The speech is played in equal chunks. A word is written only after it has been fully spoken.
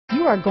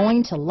you are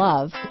going to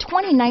love the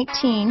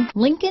 2019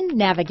 Lincoln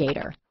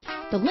Navigator.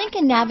 The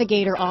Lincoln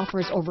Navigator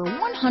offers over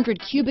 100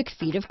 cubic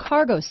feet of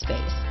cargo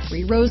space,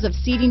 3 rows of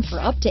seating for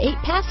up to 8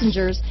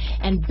 passengers,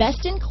 and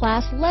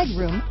best-in-class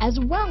legroom, as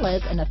well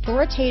as an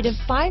authoritative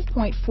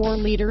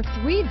 5.4-liter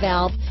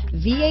 3-valve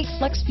V8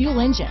 flex fuel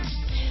engine.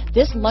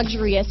 This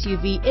luxury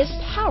SUV is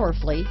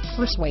powerfully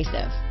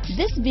persuasive.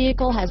 This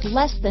vehicle has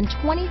less than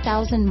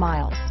 20,000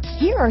 miles.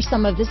 Here are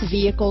some of this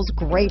vehicle's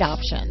great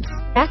options: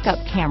 backup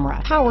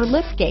camera, power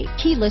liftgate,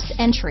 keyless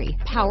entry,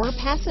 power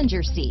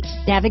passenger seat,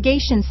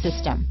 navigation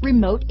system,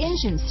 remote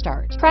engine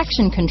start,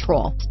 traction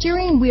control,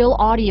 steering wheel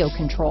audio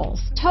controls,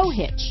 tow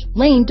hitch,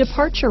 lane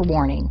departure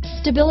warning,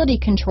 stability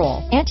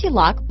control,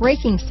 anti-lock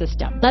braking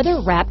system,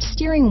 leather-wrapped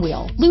steering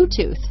wheel,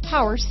 Bluetooth,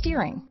 power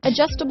steering,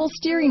 adjustable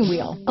steering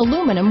wheel,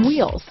 aluminum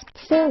wheels,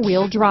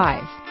 4-wheel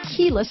drive,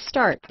 keyless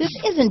start. This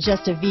isn't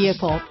just a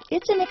vehicle,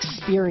 it's an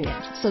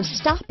experience. So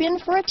stop in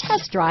for a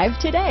test drive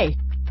today.